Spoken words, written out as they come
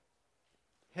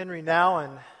Henry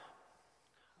Nouwen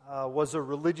was a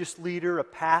religious leader, a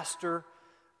pastor,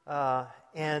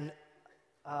 and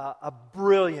a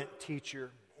brilliant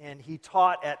teacher. And he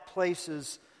taught at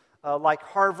places like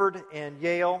Harvard and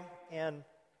Yale. And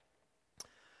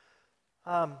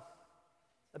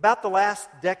about the last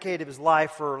decade of his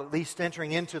life, or at least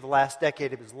entering into the last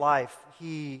decade of his life,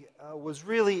 he was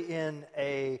really in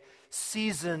a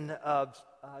season of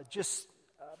just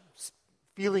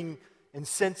feeling and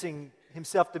sensing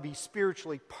himself to be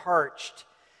spiritually parched.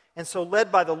 And so,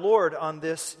 led by the Lord on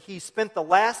this, he spent the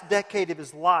last decade of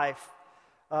his life,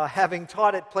 having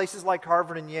taught at places like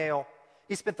Harvard and Yale,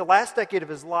 he spent the last decade of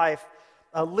his life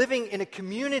living in a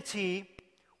community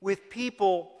with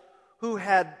people who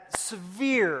had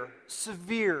severe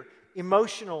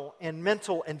emotional and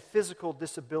mental and physical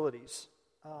disabilities.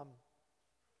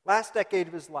 Last decade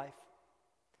of his life.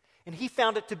 And he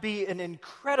found it to be an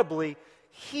incredibly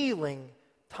healing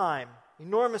time,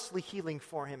 enormously healing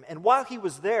for him. And while he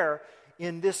was there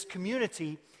in this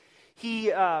community,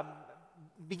 he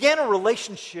began a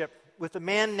relationship with a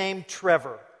man named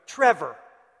Trevor.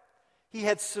 He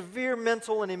had severe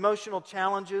mental and emotional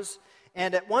challenges,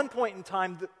 and at one point in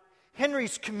time,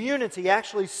 Henry's community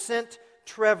actually sent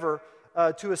Trevor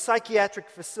to a psychiatric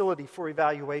facility for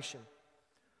evaluation.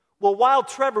 Well, while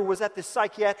Trevor was at this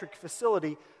psychiatric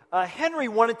facility, Henry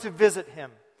wanted to visit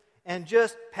him and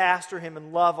just pastor him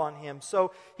and love on him.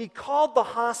 So he called the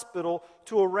hospital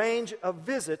to arrange a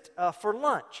visit for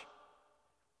lunch.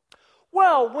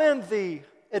 Well, when the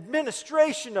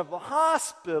administration of the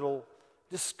hospital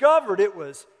discovered it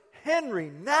was Henry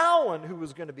Nouwen who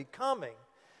was going to be coming,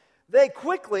 they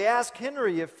quickly asked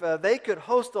Henry if they could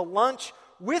host a lunch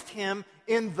with him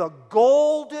in the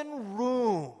Golden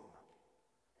Room.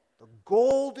 The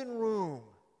Golden Room.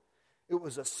 It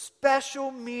was a special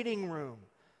meeting room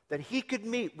that he could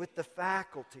meet with the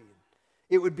faculty.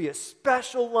 It would be a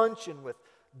special luncheon with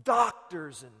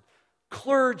doctors and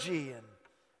clergy. And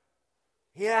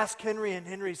he asked Henry, and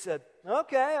Henry said,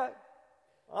 "Okay,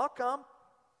 I'll come."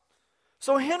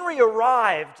 So Henry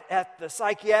arrived at the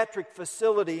psychiatric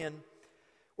facility, and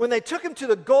when they took him to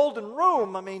the Golden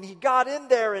Room, he got in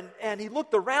there and he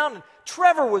looked around, and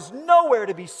Trevor was nowhere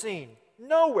to be seen.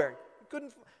 Nowhere. He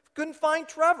couldn't find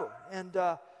Trevor. And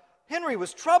Henry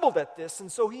was troubled at this,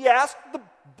 and so he asked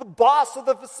the boss of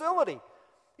the facility.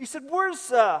 He said, where's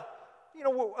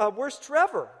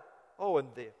Trevor? Oh,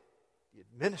 and the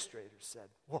administrator said,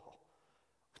 "Well,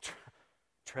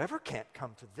 Trevor can't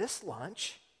come to this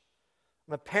lunch.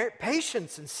 The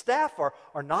patients and staff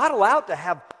are not allowed to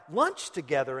have lunch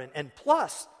together, and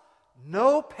plus,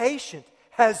 no patient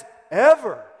has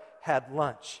ever had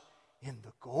lunch in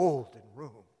the Golden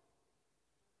Room."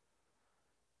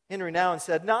 Henry Nouwen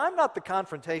said, "No, I'm not the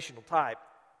confrontational type."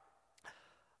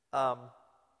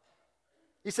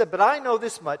 He said, "But I know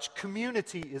this much,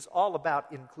 community is all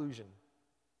about inclusion."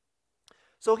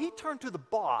 So he turned to the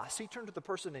boss, he turned to the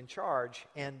person in charge,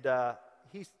 and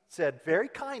he said very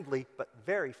kindly, but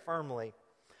very firmly,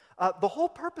 "The whole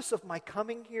purpose of my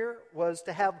coming here was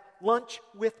to have lunch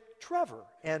with Trevor.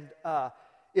 And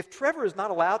if Trevor is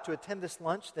not allowed to attend this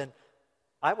lunch, then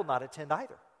I will not attend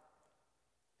either."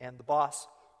 And the boss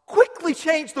quickly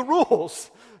changed the rules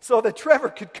so that Trevor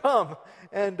could come,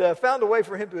 and found a way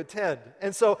for him to attend.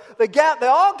 And so they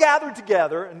all gathered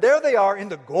together, and there they are in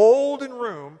the Golden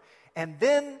Room. And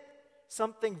then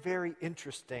something very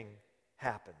interesting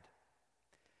happened.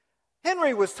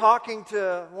 Henry was talking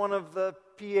to one of the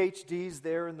PhDs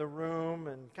there in the room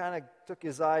and kind of took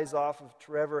his eyes off of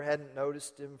Trevor, hadn't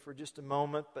noticed him for just a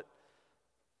moment. But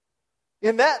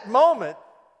in that moment,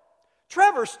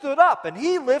 Trevor stood up and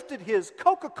he lifted his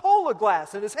Coca-Cola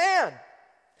glass in his hand.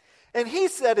 And he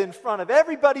said in front of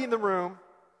everybody in the room,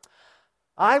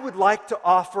 "I would like to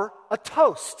offer a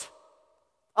toast.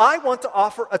 I want to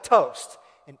offer a toast."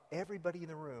 And everybody in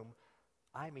the room,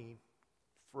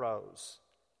 froze.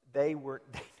 They knew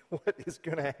what is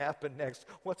going to happen next.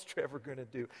 What's Trevor going to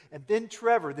do? And then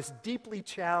Trevor, this deeply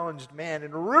challenged man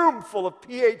in a room full of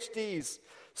PhDs,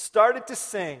 started to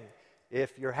sing,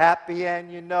 "If you're happy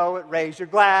and you know it, raise your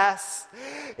glass.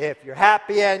 If you're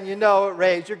happy and you know it,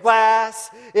 raise your glass.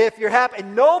 If you're happy,"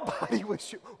 and nobody was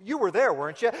sure. You were there,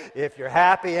 weren't you? "If you're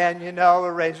happy and you know it,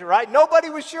 raise your right." Nobody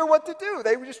was sure what to do.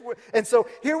 And so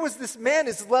here was this man,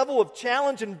 his level of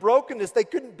challenge and brokenness, they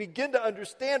couldn't begin to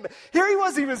understand. But here he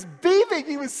was beaming,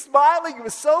 he was smiling, he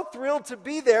was so thrilled to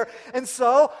be there. And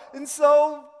so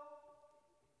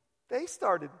they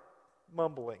started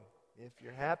mumbling. If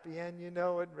you're happy and you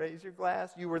know it, raise your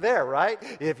glass. You were there, right?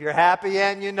 If you're happy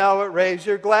and you know it, raise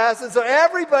your glass. And so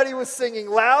everybody was singing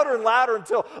louder and louder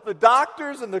until the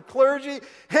doctors and the clergy,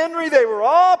 Henry, they were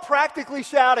all practically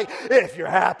shouting, if you're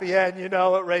happy and you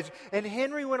know it, raise. And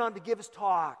Henry went on to give his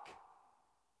talk.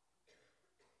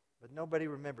 But nobody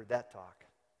remembered that talk.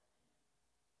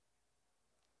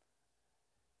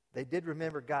 They did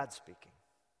remember God speaking.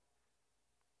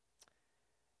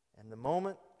 And the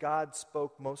moment God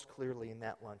spoke most clearly in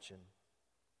that luncheon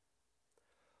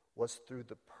was through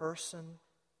the person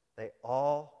they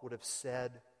all would have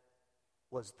said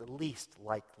was the least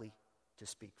likely to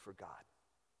speak for God.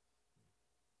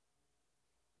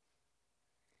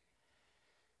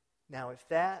 Now, if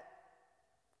that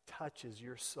touches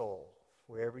your soul,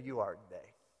 wherever you are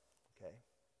today, okay,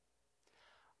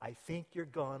 I think you're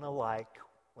going to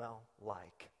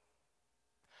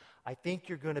I think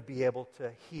you're going to be able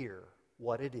to hear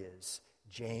what it is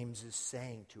James is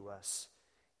saying to us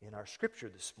in our scripture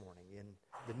this morning, in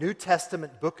the New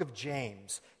Testament book of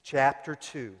James, chapter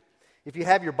 2. If you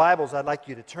have your Bibles, I'd like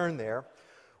you to turn there.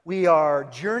 We are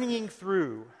journeying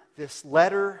through this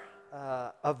letter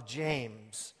of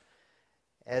James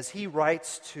as he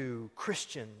writes to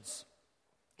Christians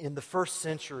in the first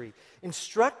century,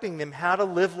 instructing them how to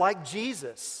live like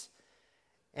Jesus.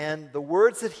 And the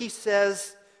words that he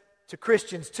says to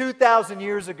Christians 2,000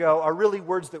 years ago are really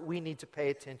words that we need to pay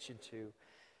attention to.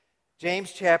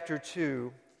 James chapter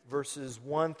 2, verses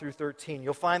 1 through 13.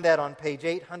 You'll find that on page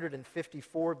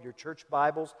 854 of your church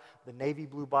Bibles, the navy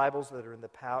blue Bibles that are in the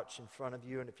pouch in front of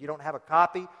you. And if you don't have a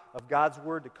copy of God's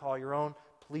Word to call your own,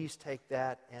 please take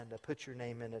that and put your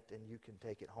name in it, and you can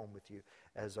take it home with you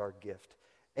as our gift.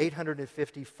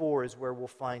 854 is where we'll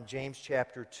find James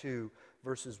chapter 2,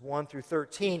 verses 1 through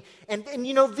 13. And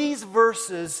you know, these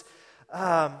verses,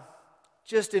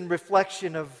 just in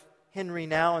reflection of Henry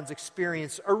Nouwen's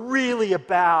experience, are really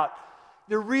about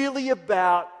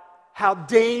how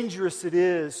dangerous it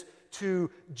is to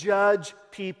judge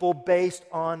people based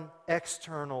on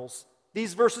externals.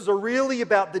 These verses are really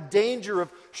about the danger of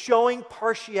showing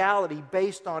partiality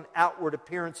based on outward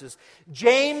appearances.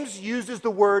 James uses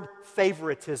the word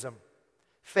favoritism.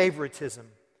 Favoritism.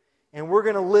 And we're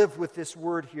going to live with this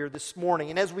word here this morning.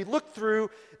 And as we look through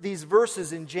these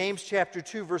verses in James chapter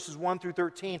 2, verses 1 through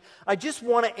 13, I just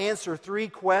want to answer three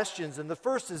questions. And the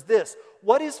first is this: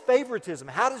 what is favoritism?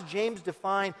 How does James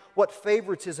define what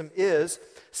favoritism is?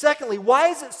 Secondly, why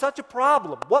is it such a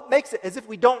problem? What makes it, as if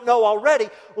we don't know already?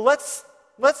 Well, let's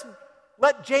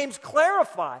let James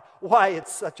clarify why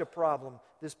it's such a problem,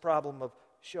 this problem of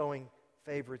showing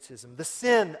favoritism, the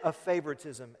sin of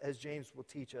favoritism, as James will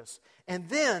teach us. And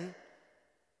then,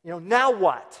 now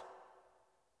what?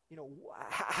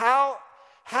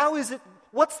 How is it,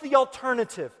 what's the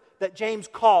alternative that James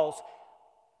calls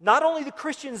not only the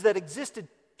Christians that existed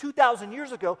 2,000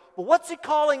 years ago, but what's he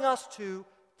calling us to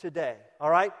today? All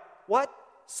right? What?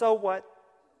 So what?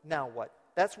 Now what?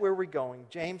 That's where we're going.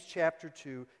 James chapter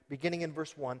 2, beginning in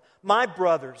verse 1. My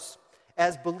brothers,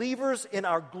 as believers in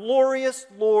our glorious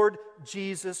Lord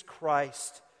Jesus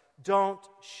Christ, don't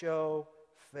show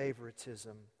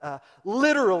favoritism.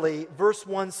 Literally, verse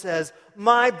 1 says,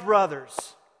 my brothers,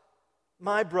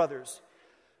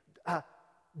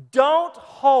 don't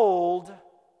hold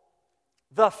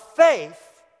the faith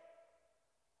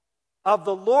of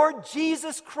the Lord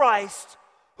Jesus Christ,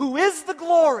 who is the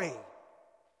glory,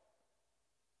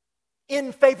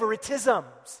 in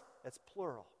favoritisms. That's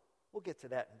plural. We'll get to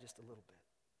that in just a little bit.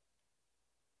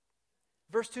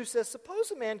 Verse 2 says,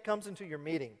 suppose a man comes into your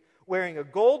meeting wearing a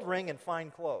gold ring and fine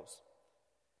clothes,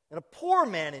 and a poor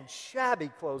man in shabby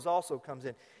clothes also comes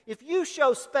in. If you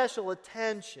show special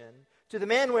attention to the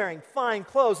man wearing fine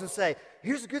clothes and say,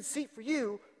 here's a good seat for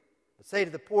you, but say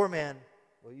to the poor man,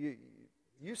 well,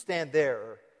 you stand there,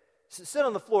 or sit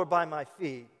on the floor by my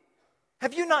feet.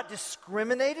 Have you not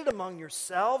discriminated among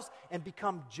yourselves and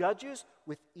become judges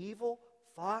with evil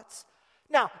thoughts?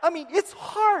 Now, it's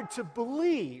hard to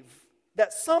believe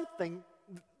that something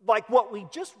like what we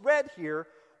just read here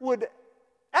would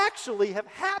actually have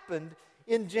happened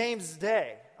in James'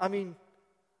 day.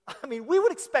 We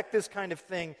would expect this kind of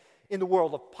thing in the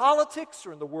world of politics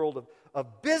or in the world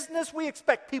of business. We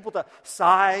expect people to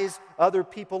size other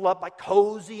people up by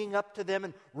cozying up to them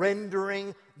and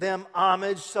rendering them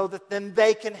homage so that then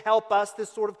they can help us,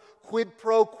 this sort of quid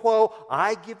pro quo.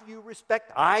 I give you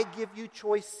respect, I give you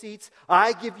choice seats,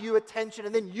 I give you attention,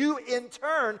 and then you in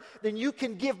turn, then you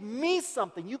can give me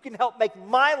something. You can help make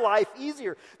my life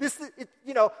easier.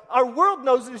 Our world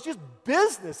knows that it's just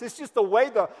business. It's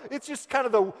just kind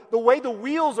of the way the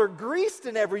wheels are greased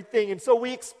and everything. And so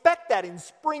we expect that in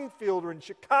Springfield Springfield or in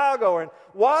Chicago or in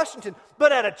Washington,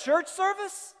 but at a church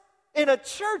service? In a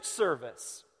church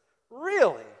service?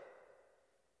 Really?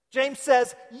 James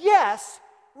says, yes,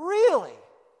 really.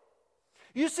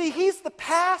 You see, he's the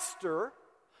pastor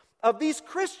of these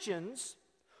Christians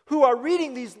who are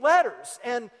reading these letters.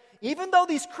 And even though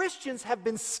these Christians have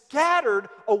been scattered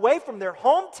away from their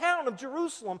hometown of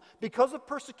Jerusalem because of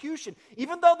persecution,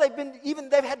 even though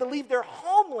they've had to leave their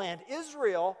homeland,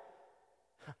 Israel,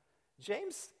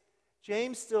 James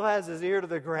still has his ear to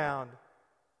the ground.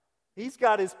 He's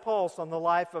got his pulse on the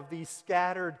life of these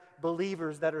scattered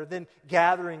believers that are then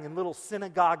gathering in little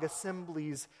synagogue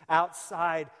assemblies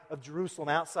outside of Jerusalem,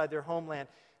 outside their homeland.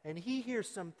 And he hears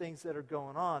some things that are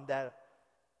going on that,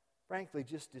 frankly,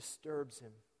 just disturbs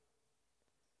him.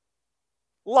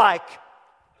 Like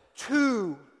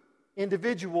two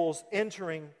individuals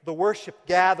entering the worship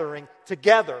gathering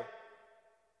together.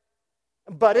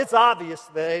 But it's obvious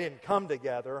that they didn't come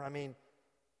together. I mean,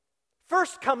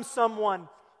 first comes someone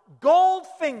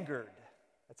gold-fingered.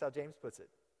 That's how James puts it.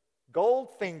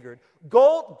 Gold-fingered.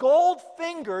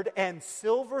 Gold-fingered and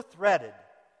silver-threaded.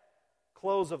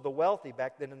 Clothes of the wealthy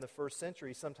back then in the first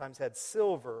century sometimes had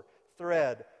silver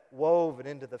thread woven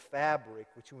into the fabric,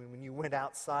 which when you went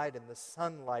outside in the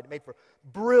sunlight, it made for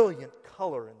brilliant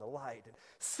color in the light. And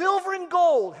silver and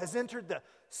gold has entered the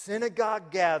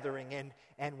synagogue gathering,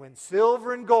 and when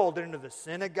silver and gold enter the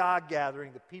synagogue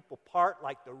gathering, the people part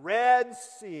like the Red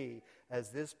Sea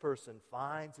as this person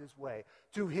finds his way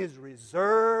to his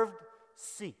reserved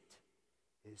seat,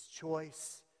 his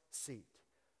choice seat,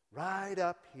 right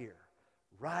up here,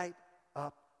 right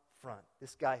up front.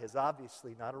 This guy has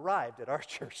obviously not arrived at our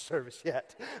church service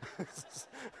yet.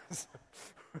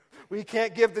 We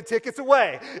can't give the tickets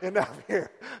away enough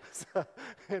here. So,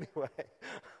 anyway.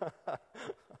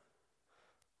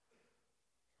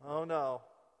 Oh no.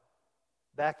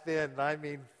 Back then, I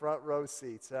mean front row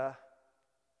seats, huh?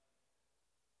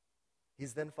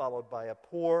 He's then followed by a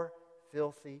poor,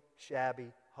 filthy,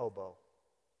 shabby hobo.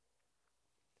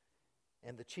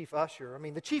 And the chief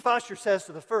usher says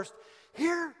to the first,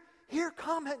 Here,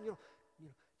 come. And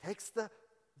takes the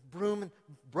broom and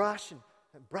brush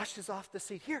and brushes off the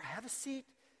seat. Here, have a seat,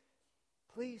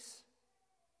 please.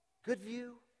 Good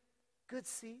view, good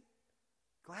seat.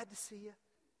 Glad to see you.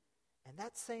 And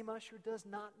that same usher does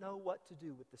not know what to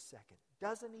do with the second.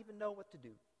 Doesn't even know what to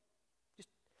do. Just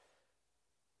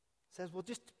says, well,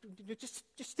 just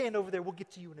stand over there. We'll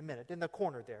get to you in a minute. In the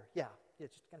corner there. Yeah,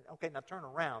 just okay, now turn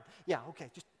around. Yeah, okay,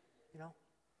 just,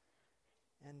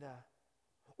 And,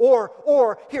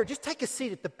 or here, just take a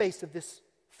seat at the base of this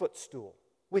footstool,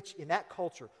 which in that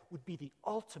culture would be the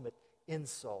ultimate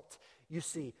insult. You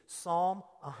see, Psalm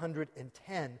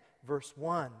 110, verse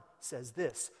 1 says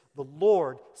this, the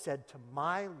Lord said to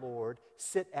my Lord,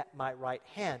 sit at my right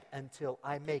hand until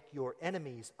I make your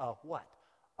enemies a what?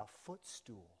 A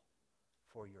footstool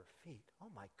for your feet. Oh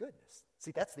my goodness.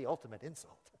 See, that's the ultimate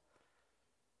insult.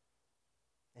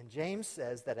 And James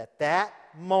says that at that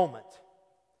moment,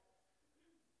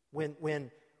 when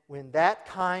that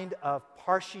kind of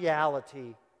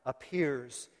partiality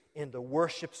appears in the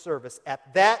worship service,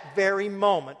 at that very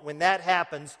moment when that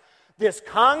happens, this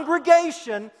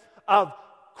congregation of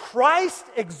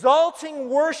Christ-exalting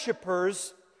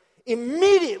worshipers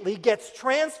immediately gets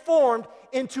transformed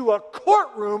into a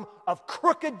courtroom of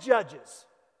crooked judges.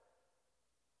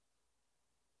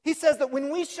 He says that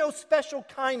when we show special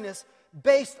kindness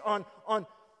based on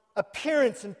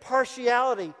appearance and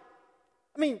partiality,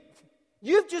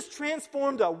 you've just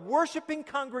transformed a worshiping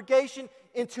congregation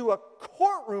into a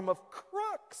courtroom of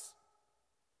crooks.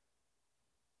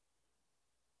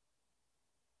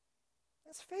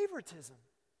 That's favoritism.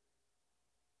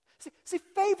 See,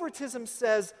 favoritism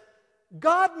says,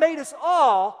 God made us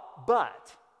all,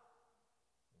 but.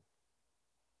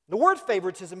 The word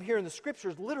favoritism here in the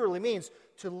Scriptures literally means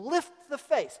to lift the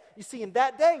face. You see, in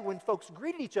that day when folks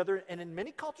greeted each other, and in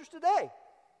many cultures today,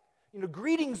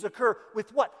 greetings occur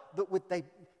with what?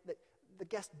 The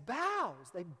guest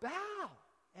bows. They bow.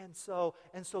 And so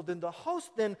then the host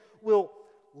then will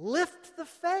lift the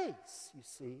face, you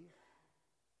see.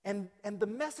 And the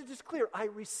message is clear. I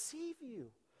receive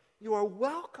you. You are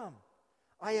welcome.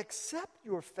 I accept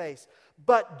your face.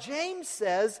 But James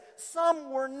says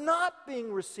some were not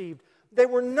being received. They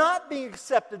were not being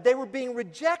accepted. They were being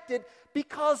rejected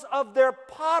because of their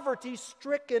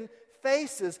poverty-stricken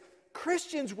faces.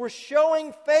 Christians were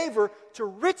showing favor to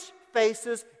rich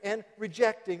faces and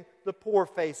rejecting the poor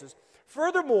faces.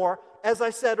 Furthermore, as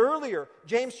I said earlier,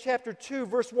 James chapter 2,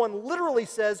 verse 1 literally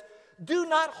says, do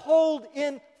not hold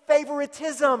in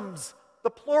favoritisms, the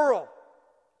plural.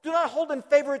 Do not hold in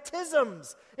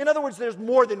favoritisms. In other words, there's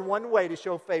more than one way to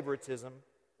show favoritism,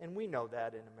 and we know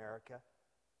that in America.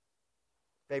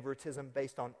 Favoritism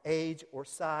based on age or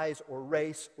size or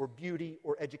race or beauty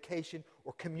or education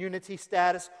or community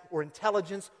status or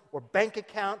intelligence or bank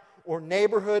account or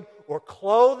neighborhood or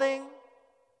clothing.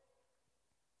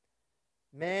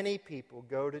 Many people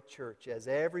go to church, as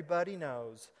everybody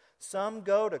knows. Some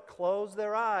go to close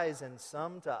their eyes and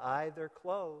some to eye their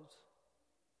clothes.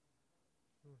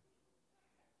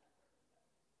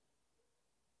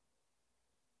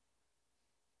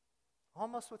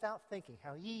 Almost without thinking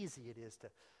how easy it is to,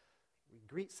 we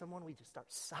greet someone, we just start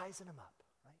sizing them up,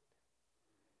 right?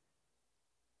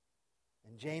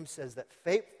 And James says that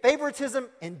favoritism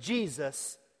and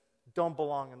Jesus don't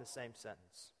belong in the same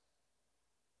sentence.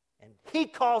 And he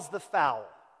calls the foul.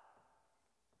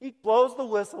 He blows the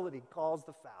whistle and he calls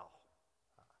the foul.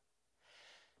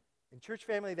 In church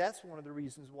family, that's one of the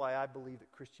reasons why I believe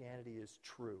that Christianity is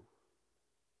true.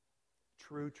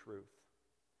 True truth.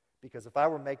 Because if I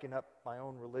were making up my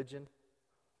own religion,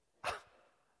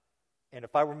 and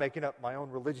if I were making up my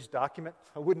own religious document,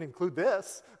 I wouldn't include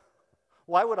this.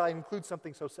 Why would I include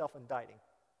something so self-indicting?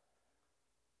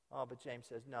 Oh, but James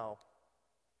says, no.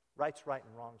 Right's right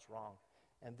and wrong's wrong.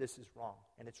 And this is wrong.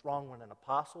 And it's wrong when an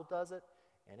apostle does it,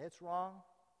 and it's wrong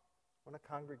when a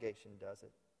congregation does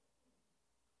it.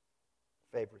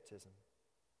 Favoritism.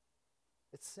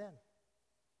 It's sin.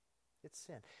 It's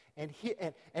sin.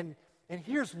 And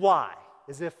here's why.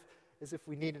 As if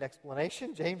we need an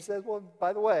explanation. James says, well,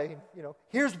 by the way,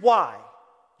 here's why.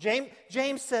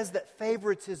 James says that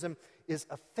favoritism is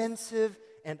offensive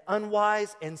and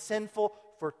unwise and sinful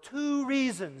for two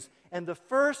reasons. And the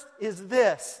first is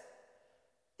this.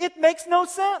 It makes no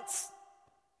sense.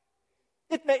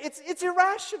 It's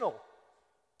irrational.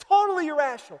 Totally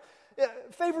irrational.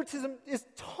 Favoritism is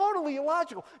totally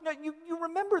illogical. Now, you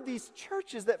remember these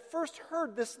churches that first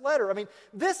heard this letter. I mean,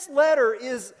 this letter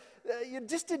it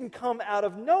just didn't come out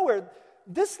of nowhere.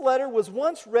 This letter was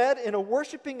once read in a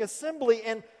worshiping assembly,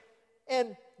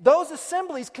 and those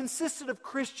assemblies consisted of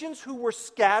Christians who were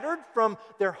scattered from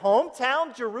their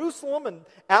hometown, Jerusalem, and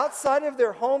outside of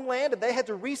their homeland, and they had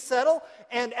to resettle.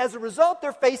 And as a result,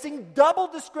 they're facing double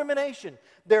discrimination.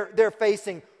 They're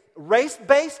facing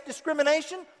race-based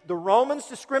discrimination. The Romans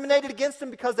discriminated against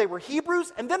them because they were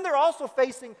Hebrews. And then they're also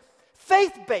facing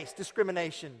faith-based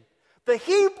discrimination. The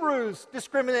Hebrews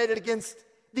discriminated against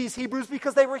these Hebrews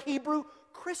because they were Hebrew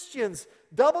Christians.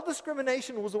 Double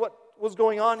discrimination was what was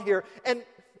going on here.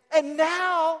 And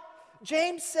now,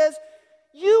 James says,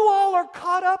 you all are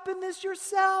caught up in this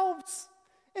yourselves.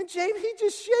 And James, he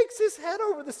just shakes his head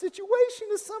over the situation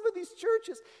of some of these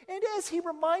churches. And as he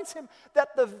reminds him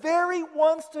that the very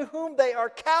ones to whom they are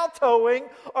kowtowing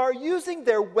are using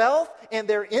their wealth and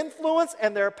their influence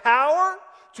and their power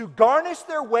to garnish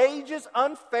their wages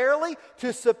unfairly,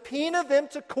 to subpoena them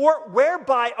to court,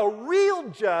 whereby a real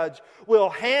judge will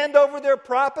hand over their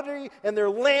property and their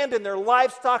land and their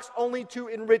livestock only to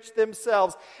enrich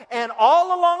themselves. And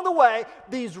all along the way,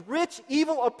 these rich,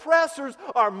 evil oppressors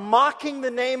are mocking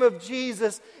the name of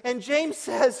Jesus. And James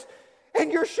says,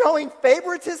 and you're showing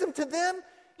favoritism to them?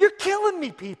 You're killing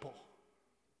me, people.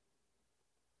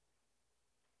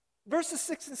 Verses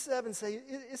 6 and 7 say,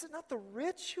 is it not the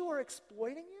rich who are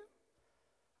exploiting you?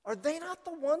 Are they not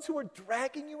the ones who are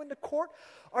dragging you into court?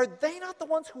 Are they not the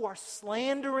ones who are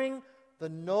slandering the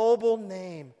noble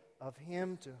name of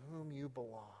him to whom you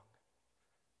belong?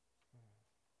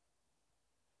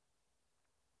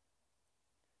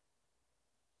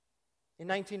 In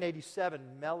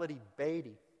 1987, Melody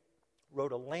Beattie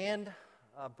wrote a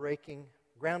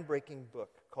groundbreaking book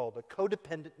called A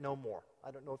Codependent No More.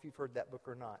 I don't know if you've heard that book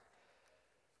or not.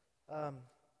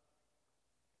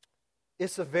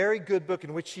 It's a very good book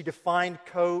in which she defined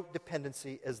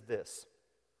codependency as this.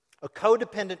 A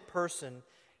codependent person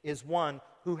is one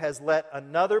who has let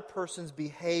another person's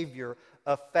behavior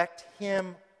affect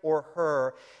him or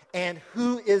her and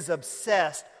who is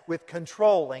obsessed with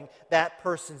controlling that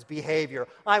person's behavior.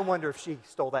 I wonder if she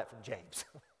stole that from James.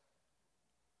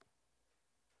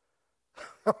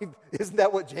 I mean, isn't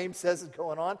that what James says is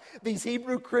going on? These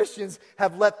Hebrew Christians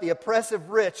have let the oppressive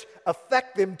rich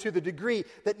affect them to the degree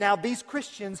that now these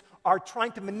Christians are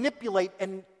trying to manipulate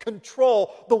and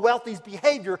control the wealthy's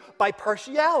behavior by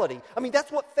partiality. I mean,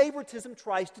 that's what favoritism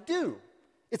tries to do.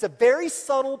 It's a very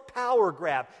subtle power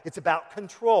grab. It's about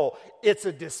control. It's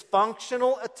a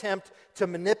dysfunctional attempt to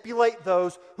manipulate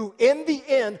those who in the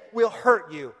end will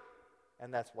hurt you.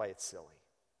 And that's why it's silly.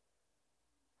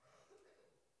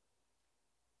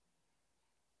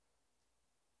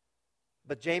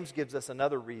 But James gives us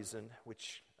another reason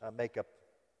which make up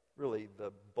really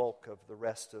the bulk of the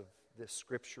rest of this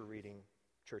scripture reading,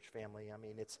 church family. I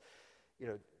mean, it's,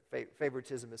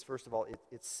 favoritism is, first of all,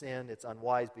 it's sin, it's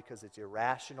unwise because it's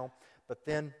irrational. But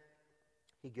then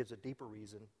he gives a deeper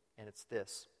reason, and it's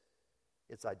this.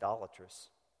 It's idolatrous.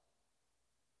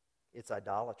 It's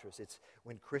idolatrous. It's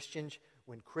when Christians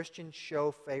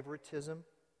show favoritism,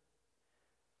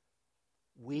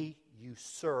 we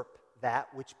usurp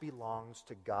that which belongs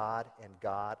to God and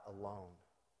God alone.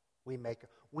 We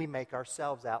make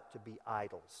ourselves out to be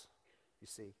idols, you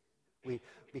see.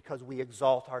 Because we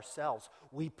exalt ourselves.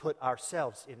 We put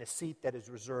ourselves in a seat that is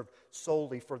reserved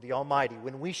solely for the Almighty.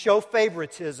 When we show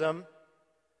favoritism,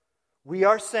 we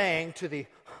are saying to the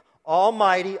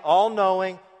Almighty,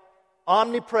 all-knowing,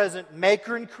 omnipresent,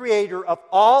 maker and creator of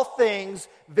all things,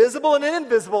 visible and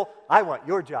invisible, I want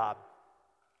your job.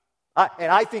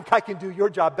 And I think I can do your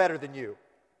job better than you.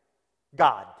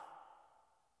 God.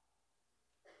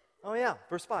 Oh yeah,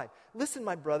 verse 5. Listen,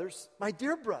 my brothers, my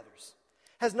dear brothers.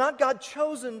 Has not God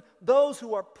chosen those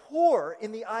who are poor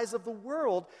in the eyes of the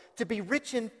world to be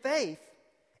rich in faith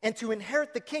and to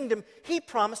inherit the kingdom He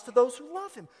promised to those who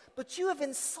love Him? But you have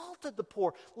insulted the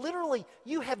poor. Literally,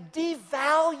 you have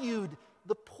devalued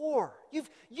the poor. You've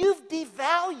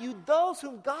devalued those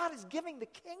whom God is giving the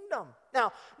kingdom.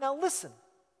 Now listen,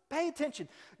 pay attention.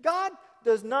 God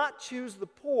does not choose the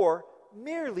poor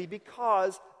merely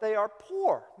because they are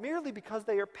poor, merely because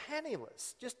they are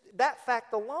penniless. Just that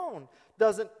fact alone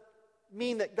doesn't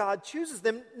mean that God chooses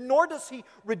them, nor does He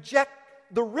reject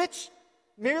the rich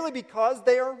merely because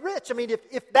they are rich. I mean,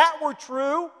 if that were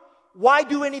true, why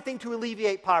do anything to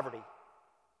alleviate poverty?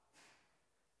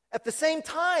 At the same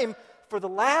time, for the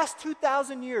last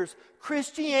 2,000 years,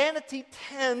 Christianity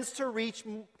tends to reach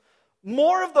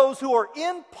more of those who are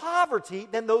in poverty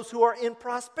than those who are in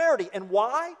prosperity. And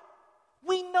why?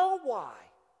 We know why.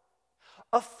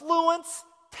 Affluence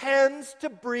tends to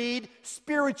breed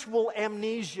spiritual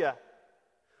amnesia.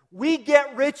 We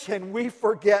get rich and we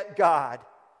forget God.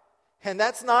 And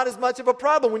that's not as much of a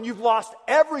problem when you've lost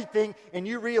everything and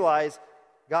you realize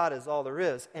God is all there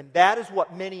is. And that is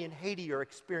what many in Haiti are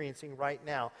experiencing right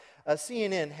now.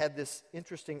 CNN had this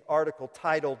interesting article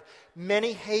titled,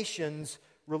 "Many Haitians'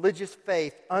 Religious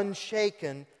Faith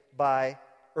Unshaken by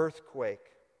Earthquake."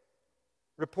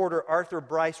 Reporter Arthur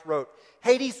Bryce wrote,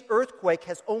 "Haiti's earthquake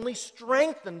has only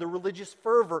strengthened the religious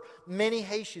fervor many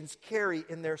Haitians carry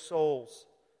in their souls.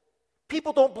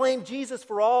 People don't blame Jesus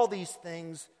for all these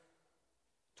things,"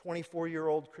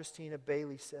 24-year-old Christina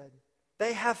Bailey said.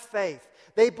 They have faith.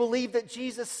 They believe that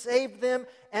Jesus saved them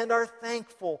and are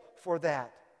thankful for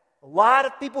that. A lot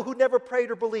of people who never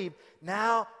prayed or believed,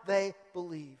 now they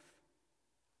believe.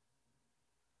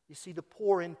 You see, the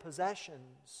poor in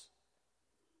possessions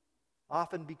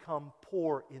often become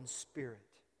poor in spirit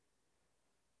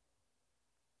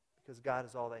because God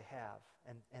is all they have.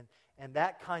 And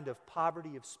that kind of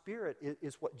poverty of spirit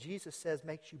is what Jesus says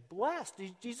makes you blessed.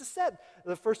 Jesus said,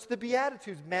 the first of the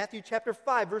Beatitudes, Matthew chapter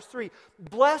 5, verse 3,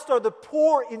 "Blessed are the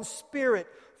poor in spirit,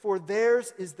 for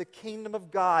theirs is the kingdom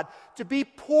of God." To be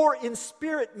poor in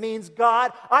spirit means,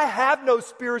 God, I have no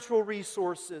spiritual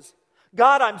resources.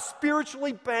 God, I'm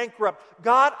spiritually bankrupt.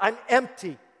 God, I'm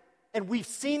empty. And we've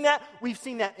seen that. We've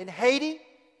seen that in Haiti,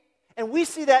 and we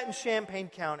see that in Champaign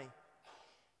County.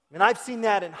 And I've seen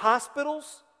that in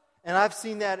hospitals, and I've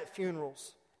seen that at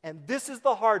funerals. And this is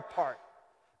the hard part.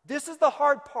 This is the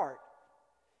hard part.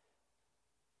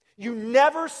 You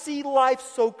never see life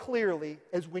so clearly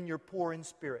as when you're poor in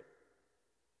spirit.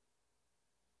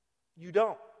 You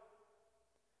don't.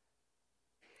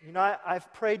 You know,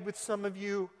 I've prayed with some of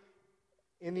you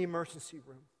in the emergency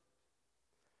room.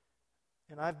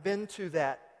 And I've been to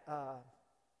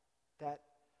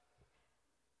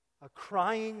a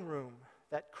crying room,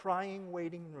 that crying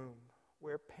waiting room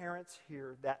where parents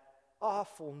hear that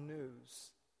awful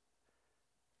news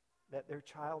that their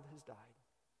child has died.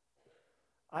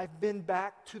 I've been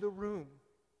back to the room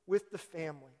with the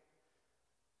family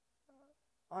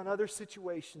on other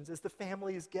situations as the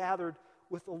family is gathered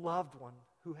with a loved one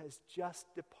who has just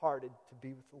departed to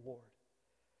be with the Lord.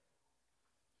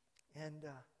 And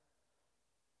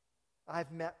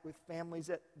I've met with families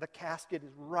that the casket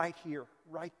is right here,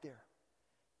 right there.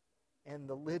 And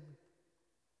the lid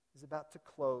is about to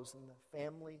close and the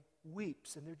family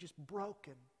weeps and they're just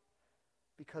broken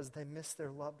because they miss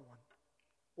their loved one.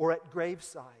 Or at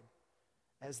graveside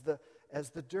as the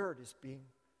dirt is being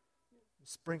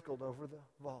sprinkled over the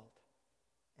vault.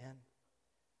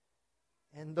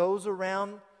 And those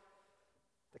around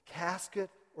the casket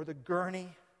or the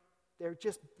gurney, they're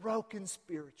just broken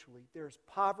spiritually. There's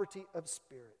poverty of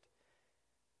spirit.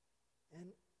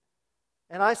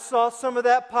 And I saw some of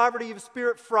that poverty of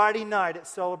spirit Friday night at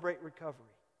Celebrate Recovery.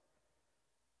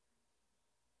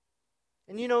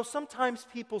 And you know, sometimes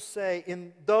people say,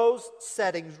 in those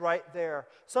settings right there,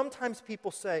 sometimes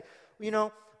people say, you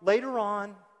know, later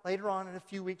on in a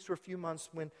few weeks or a few months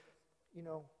when, you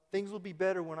know, things will be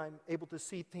better when I'm able to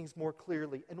see things more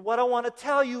clearly. And what I want to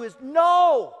tell you is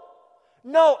no,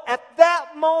 at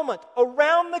that moment,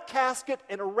 around the casket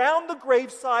and around the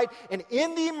graveside and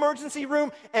in the emergency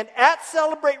room and at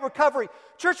Celebrate Recovery,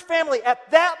 church family, at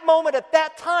that moment, at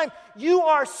that time, you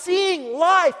are seeing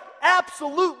life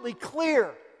absolutely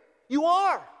clear. You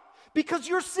are. Because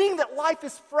you're seeing that life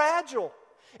is fragile.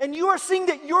 And you are seeing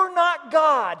that you're not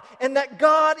God and that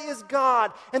God is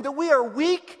God. And that we are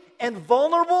weak and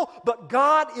vulnerable, but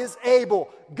God is able.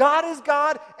 God is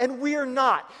God and we are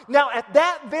not. Now, at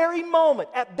that very moment,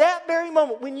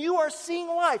 when you are seeing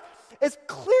life as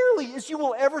clearly as you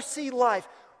will ever see life,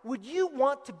 would you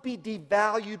want to be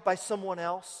devalued by someone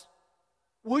else?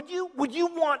 Would you? Would you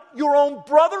want your own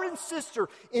brother and sister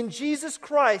in Jesus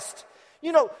Christ,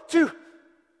 you know, to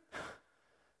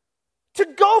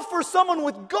go for someone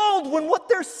with gold when what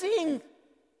they're seeing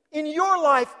in your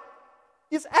life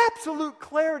is absolute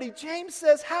clarity? James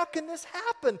says, how can this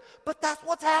happen? But that's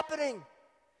what's happening.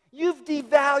 You've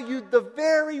devalued the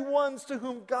very ones to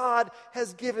whom God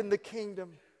has given the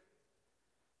kingdom.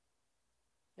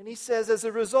 And he says, as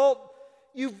a result,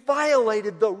 you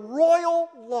violated the royal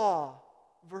law.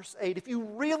 Verse 8, if you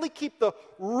really keep the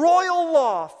royal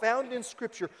law found in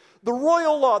Scripture, the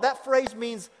royal law, that phrase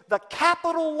means the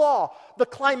capital law, the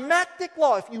climactic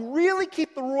law. If you really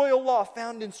keep the royal law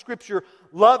found in Scripture,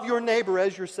 love your neighbor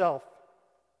as yourself.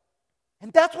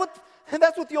 And that's what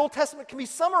the Old Testament can be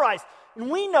summarized.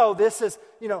 And we know this as,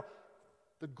 you know,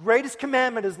 the greatest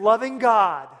commandment is loving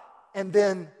God, and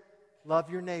then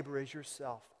love your neighbor as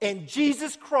yourself. And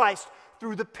Jesus Christ,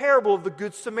 through the parable of the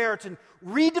Good Samaritan,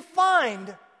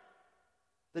 redefined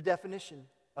the definition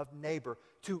of neighbor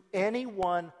to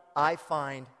anyone I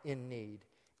find in need.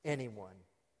 Anyone.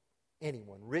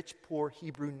 Rich, poor,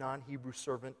 Hebrew, non-Hebrew,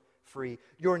 servant, free.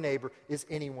 Your neighbor is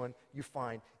anyone you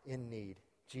find in need.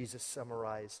 Jesus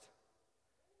summarized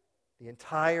the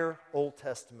entire Old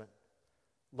Testament,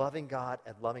 loving God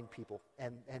and loving people.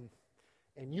 And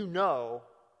you know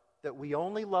that we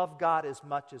only love God as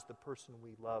much as the person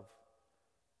we love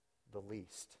the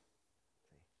least.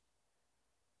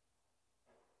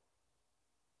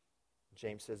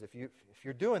 James says, if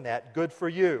you're doing that, good for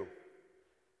you.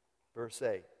 Verse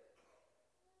 8.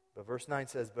 But verse 9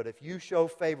 says, but if you show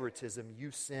favoritism,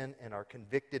 you sin and are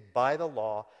convicted by the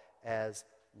law as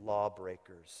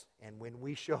lawbreakers. And when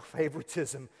we show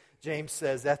favoritism, James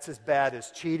says that's as bad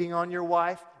as cheating on your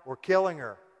wife or killing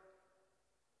her.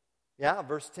 Yeah,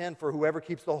 verse 10, for whoever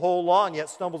keeps the whole law and yet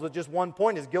stumbles at just one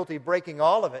point is guilty of breaking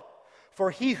all of it. For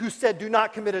he who said, do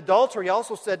not commit adultery,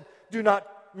 also said, do not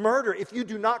murder. If you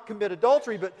do not commit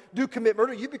adultery, but do commit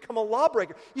murder, you become a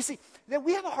lawbreaker. You see,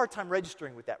 we have a hard time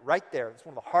registering with that right there. It's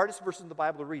one of the hardest verses in the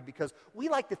Bible to read because we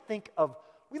like to think of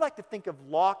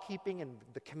law keeping and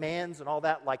the commands and all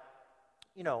that like,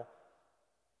 you know,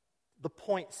 the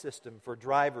point system for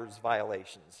driver's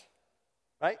violations,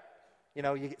 right? You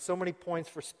know, you get so many points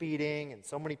for speeding and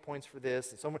so many points for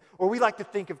this and so many, or we like to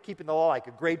think of keeping the law like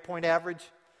a grade point average.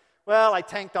 Well, I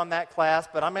tanked on that class,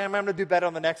 but I'm going to do better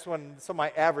on the next one, so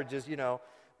my average is, you know.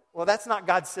 Well, that's not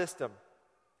God's system.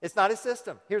 It's not His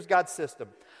system. Here's God's system.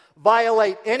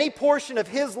 Violate any portion of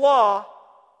His law,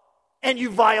 and you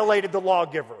violated the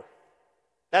lawgiver.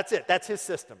 That's it. That's His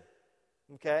system.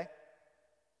 Okay?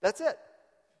 That's it.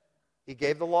 He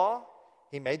gave the law.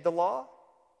 He made the law.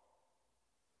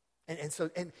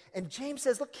 And James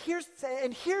says, look,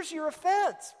 here's your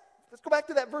offense. Let's go back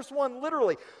to that verse 1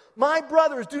 literally. My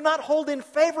brothers, do not hold in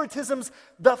favoritisms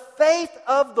the faith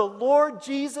of the Lord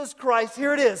Jesus Christ.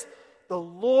 Here it is. The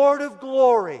Lord of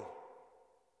glory.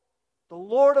 The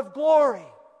Lord of glory.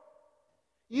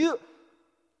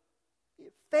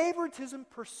 Favoritism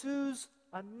pursues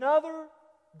another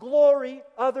glory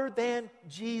other than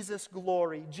Jesus'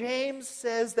 glory. James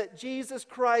says that Jesus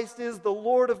Christ is the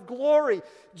Lord of glory.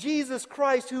 Jesus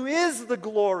Christ, who is the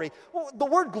glory. Well, the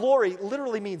word glory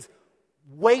literally means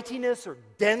weightiness or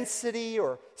density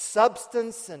or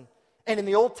substance. And in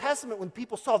the Old Testament, when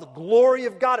people saw the glory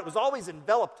of God, it was always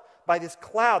enveloped by this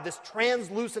cloud, this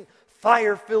translucent,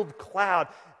 fire-filled cloud.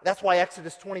 That's why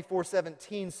Exodus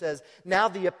 24:17 says, now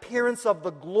the appearance of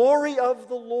the glory of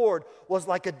the Lord was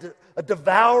like a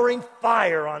devouring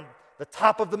fire on the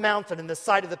top of the mountain in the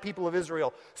sight of the people of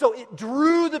Israel. So it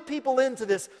drew the people into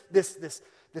this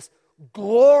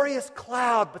glorious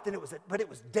cloud, but it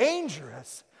was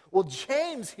dangerous. Well,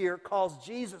 James here calls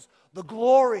Jesus the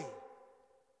glory.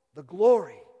 the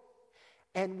glory.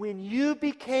 And when you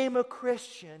became a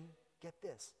Christian, get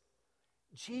this,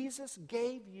 Jesus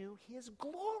gave you His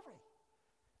glory.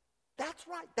 That's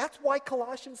right. That's why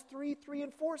Colossians 3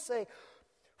 and 4 say,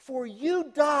 for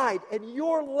you died, and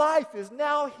your life is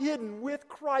now hidden with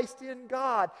Christ in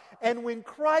God. And when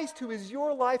Christ, who is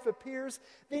your life, appears,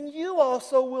 then you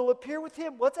also will appear with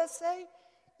Him. What's that say?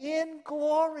 In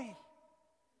glory.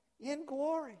 In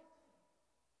glory.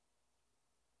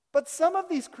 But some of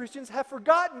these Christians have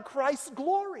forgotten Christ's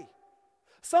glory.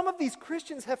 Some of these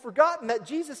Christians have forgotten that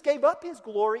Jesus gave up His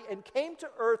glory and came to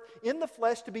earth in the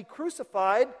flesh to be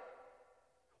crucified.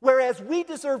 Whereas we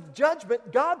deserve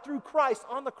judgment, God through Christ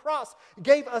on the cross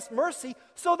gave us mercy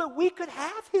so that we could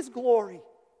have His glory.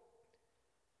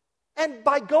 And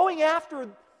by going after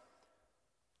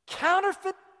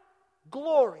counterfeit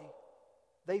glory,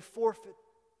 they forfeit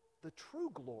the true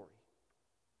glory.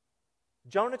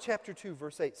 Jonah chapter 2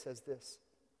 verse 8 says this,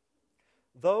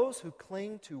 those who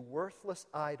cling to worthless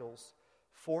idols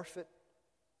forfeit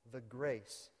the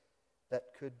grace that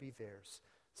could be theirs.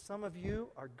 Some of you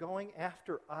are going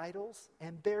after idols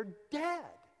and they're dead.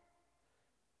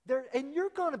 And you're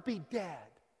going to be dead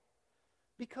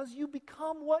because you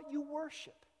become what you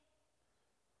worship.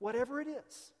 Whatever it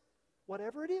is.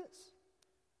 Whatever it is.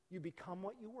 You become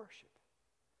what you worship.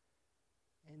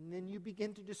 And then you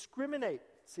begin to discriminate,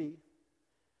 see,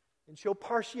 and show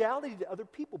partiality to other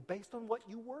people based on what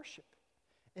you worship.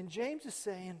 And James is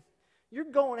saying, you're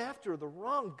going after the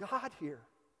wrong God here.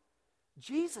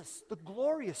 Jesus, the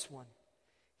glorious one,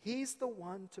 He's the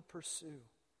one to pursue.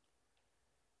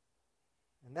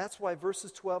 And that's why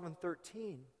verses 12 and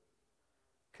 13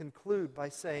 conclude by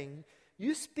saying,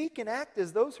 you speak and act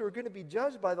as those who are going to be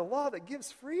judged by the law that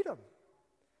gives freedom.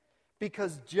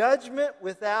 Because judgment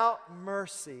without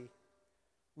mercy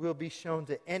will be shown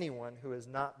to anyone who has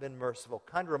not been merciful.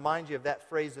 Kind of reminds you of that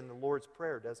phrase in the Lord's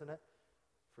Prayer, doesn't it?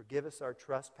 Forgive us our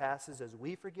trespasses as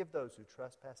we forgive those who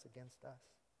trespass against us.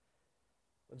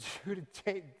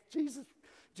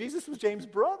 Jesus was James'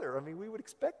 brother. I mean, we would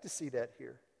expect to see that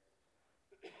here.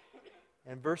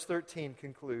 And verse 13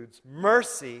 concludes,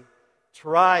 mercy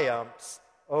triumphs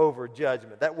over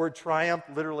judgment. That word triumph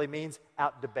literally means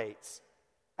out-debates.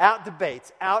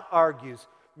 Out-debates, out-argues.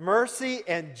 Mercy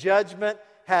and judgment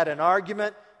had an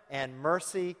argument, and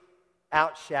mercy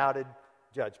outshouted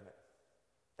judgment.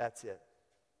 That's it.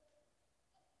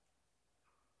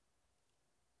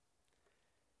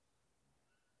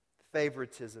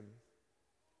 Favoritism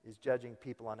is judging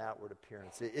people on outward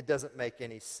appearance. It doesn't make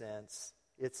any sense.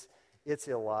 It's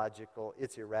illogical.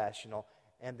 It's irrational.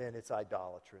 And then it's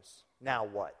idolatrous. Now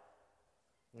what?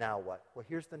 Now what? Well,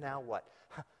 here's the now what.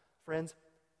 Friends,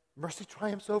 mercy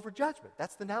triumphs over judgment.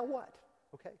 That's the now what.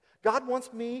 Okay? God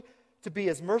wants me to be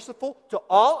as merciful to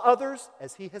all others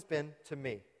as He has been to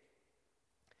me.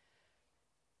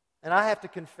 And I have to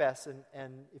confess,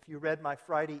 and if you read my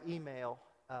Friday email,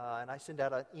 and I send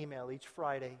out an email each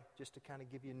Friday just to kind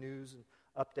of give you news and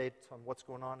updates on what's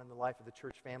going on in the life of the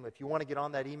church family. If you want to get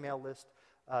on that email list,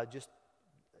 just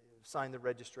sign the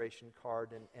registration card,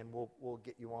 and we'll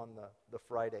get you on the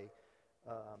Friday,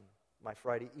 my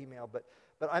Friday email. But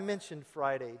I mentioned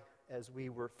Friday as we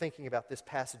were thinking about this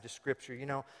passage of Scripture. You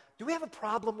know, do we have a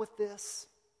problem with this?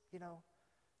 You know,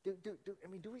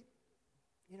 do we?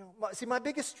 You know, my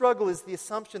biggest struggle is the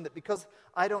assumption that because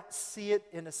I don't see it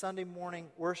in a Sunday morning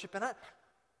worship, and I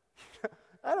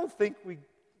don't think we,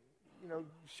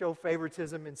 show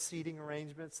favoritism in seating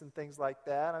arrangements and things like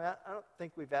that. I mean, I don't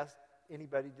think we've asked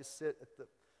anybody to sit at the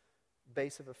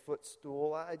base of a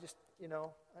footstool. I just, if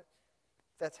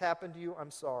that's happened to you,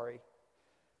 I'm sorry.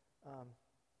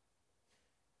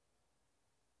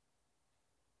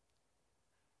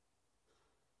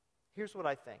 Here's what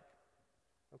I think,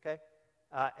 okay?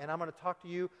 And I'm going to talk to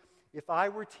you. If I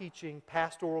were teaching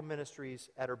pastoral ministries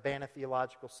at Urbana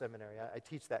Theological Seminary, I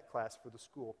teach that class for the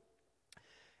school.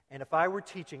 And if I were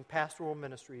teaching pastoral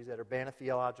ministries at Urbana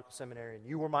Theological Seminary and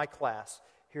you were my class,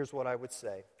 here's what I would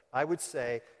say. I would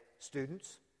say,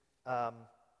 students, at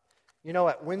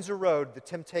Windsor Road, the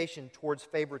temptation towards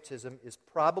favoritism is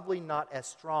probably not as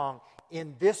strong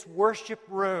in this worship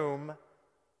room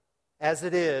as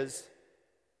it is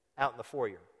out in the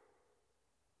foyer.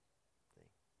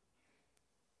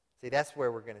 See, that's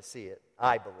where we're going to see it,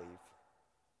 I believe.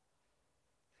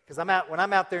 Because when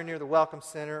I'm out there near the Welcome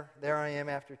Center, there I am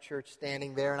after church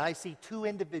standing there, and I see two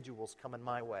individuals coming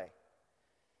my way.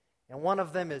 And one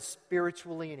of them is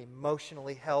spiritually and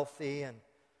emotionally healthy, and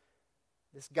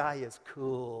this guy is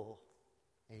cool,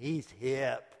 and he's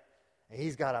hip, and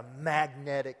he's got a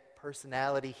magnetic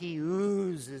personality. He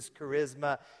oozes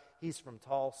charisma. He's from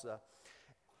Tulsa.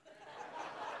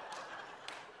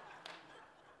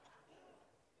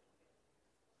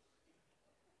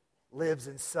 lives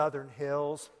in Southern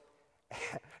Hills.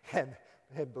 And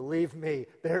believe me,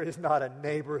 there is not a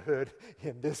neighborhood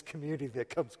in this community that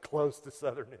comes close to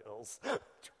Southern Hills.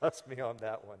 Trust me on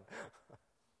that one.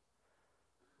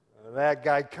 When that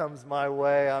guy comes my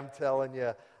way, I'm telling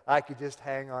you, I could just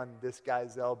hang on this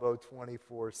guy's elbow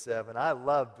 24/7. I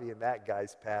love being that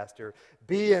guy's pastor.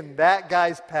 Being that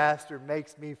guy's pastor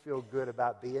makes me feel good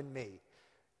about being me.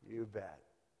 You bet.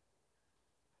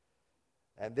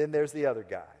 And then there's the other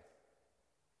guy.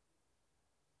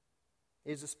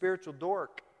 He's a spiritual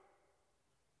dork.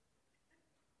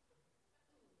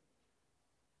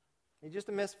 He's just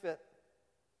a misfit.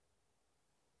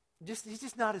 He's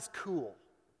just not as cool.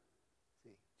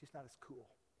 See, just not as cool.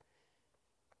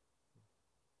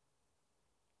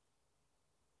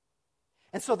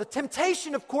 And so the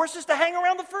temptation, of course, is to hang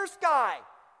around the first guy.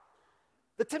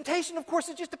 The temptation, of course,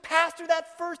 is just to pastor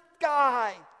that first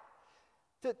guy.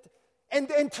 And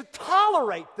to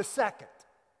tolerate the second.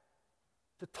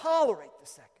 To tolerate the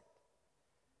second.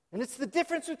 And it's the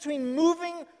difference between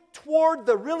moving toward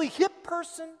the really hip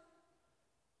person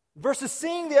versus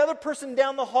seeing the other person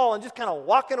down the hall and just kind of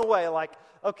walking away like,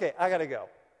 okay, I got to go.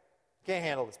 Can't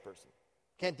handle this person.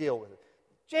 Can't deal with it.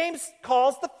 James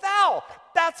calls the foul.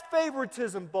 That's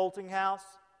favoritism, Boltinghouse.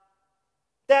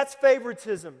 That's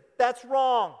favoritism. That's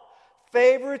wrong.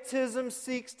 Favoritism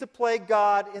seeks to play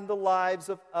God in the lives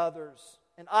of others.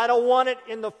 And I don't want it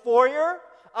in the foyer.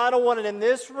 I don't want it in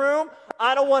this room.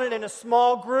 I don't want it in a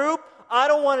small group. I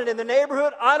don't want it in the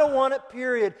neighborhood. I don't want it,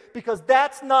 period. Because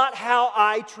that's not how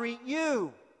I treat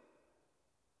you.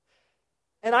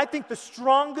 And I think the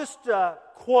strongest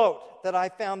quote that I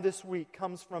found this week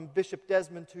comes from Bishop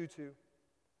Desmond Tutu.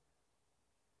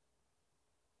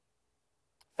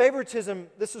 Favoritism,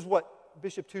 this is what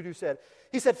Bishop Tutu said.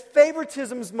 He said,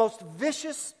 favoritism's most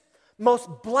vicious, most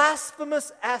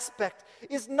blasphemous aspect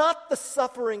is not the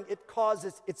suffering it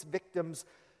causes its victims,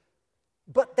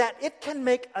 but that it can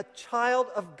make a child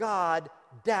of God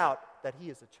doubt that he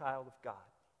is a child of God.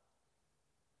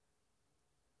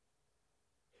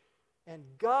 And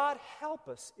God help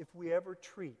us if we ever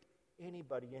treat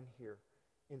anybody in here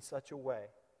in such a way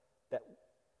that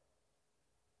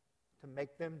to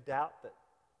make them doubt that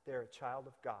they're a child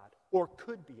of God or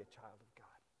could be a child of God.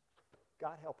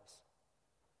 God help us.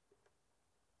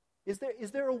 Is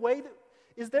there a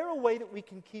way that we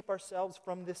can keep ourselves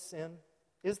from this sin?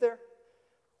 Is there?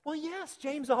 Well, yes,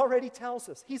 James already tells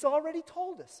us. He's already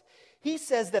told us. He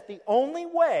says that the only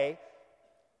way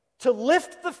to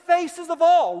lift the faces of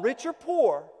all, rich or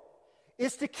poor,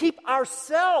 is to keep our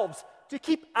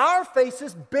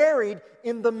faces buried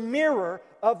in the mirror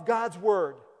of God's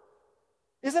Word.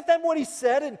 Isn't that what he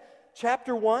said in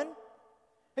chapter 1?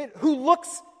 Who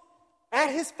looks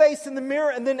at his face in the mirror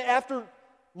and then after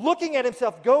looking at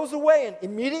himself goes away and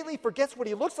immediately forgets what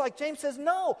he looks like? James says,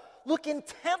 no, look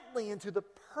intently into the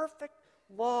perfect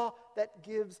law that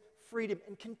gives freedom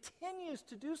and continues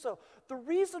to do so. The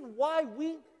reason why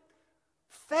we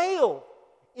fail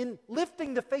in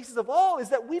lifting the faces of all is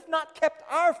that we've not kept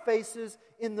our faces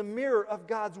in the mirror of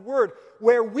God's Word,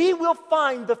 where we will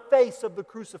find the face of the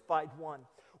crucified one,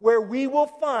 where we will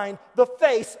find the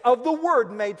face of the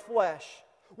Word made flesh,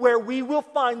 where we will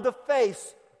find the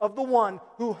face of the one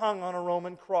who hung on a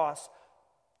Roman cross,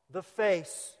 the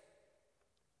face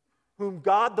whom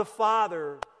God the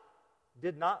Father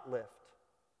did not lift.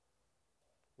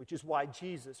 Which is why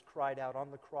Jesus cried out on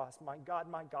the cross, my God,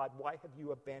 why have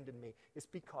you abandoned me? It's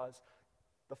because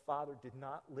the Father did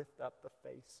not lift up the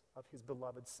face of his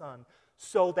beloved Son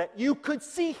so that you could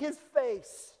see his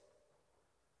face.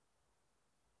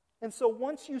 And so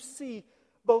once you see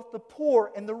both the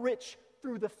poor and the rich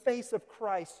through the face of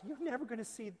Christ, you're never going to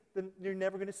see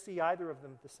either of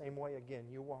them the same way again.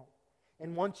 You won't.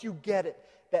 And once you get it,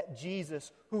 that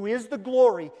Jesus, who is the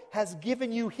glory, has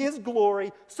given you his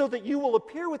glory so that you will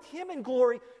appear with him in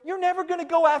glory, you're never going to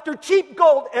go after cheap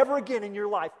gold ever again in your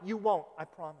life. You won't, I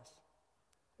promise.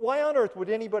 Why on earth would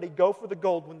anybody go for the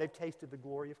gold when they've tasted the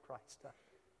glory of Christ?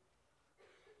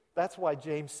 That's why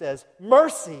James says,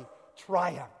 mercy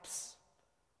triumphs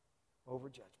over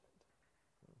judgment.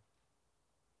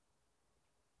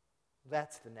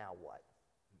 That's the now what.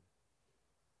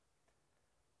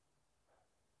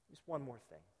 Just one more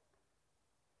thing.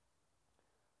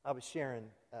 I was sharing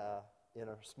in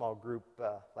our small group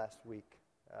last week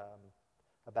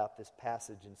about this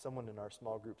passage, and someone in our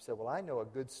small group said, well, I know a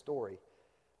good story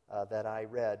that I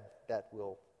read that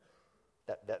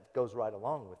goes right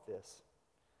along with this.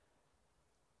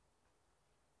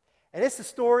 And it's the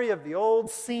story of the old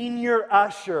senior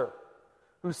usher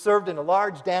who served in a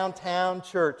large downtown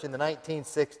church in the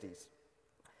 1960s.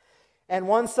 And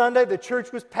one Sunday, the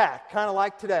church was packed, kind of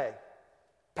like today.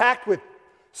 packed with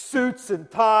suits and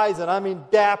ties, and I mean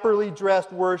dapperly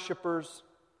dressed worshipers.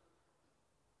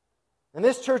 And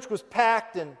this church was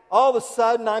packed, and all of a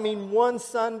sudden, I mean one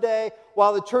Sunday,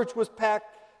 while the church was packed,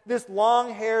 this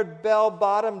long-haired,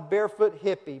 bell-bottomed, barefoot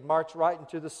hippie marched right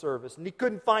into the service. And he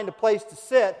couldn't find a place to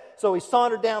sit, so he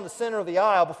sauntered down the center of the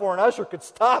aisle before an usher could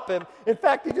stop him. In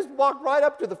fact, he just walked right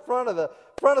up to the front of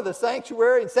the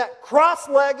sanctuary and sat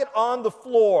cross-legged on the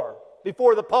floor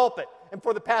before the pulpit and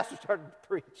before the pastor started to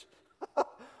preach.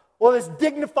 Well, this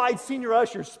dignified senior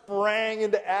usher sprang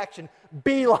into action,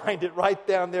 beelined it right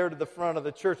down there to the front of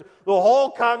the church. The whole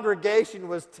congregation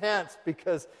was tense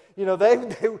because,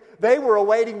 they were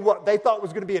awaiting what they thought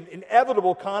was going to be an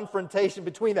inevitable confrontation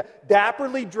between the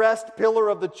dapperly dressed pillar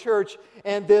of the church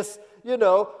and this,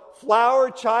 flower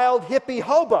child hippie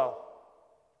hobo.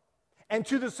 And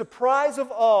to the surprise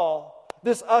of all,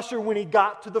 this usher, when he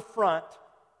got to the front,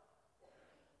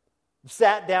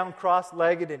 sat down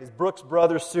cross-legged in his Brooks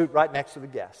Brothers suit right next to the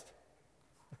guest.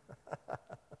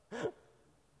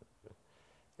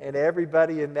 And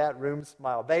everybody in that room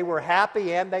smiled. They were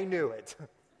happy and they knew it.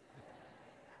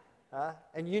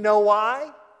 And you know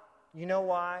why? You know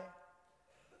why?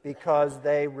 Because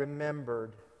they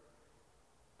remembered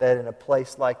that in a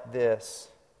place like this,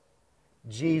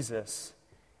 Jesus,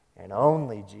 and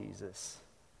only Jesus,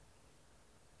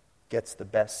 gets the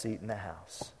best seat in the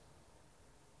house.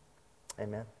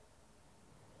 Amen.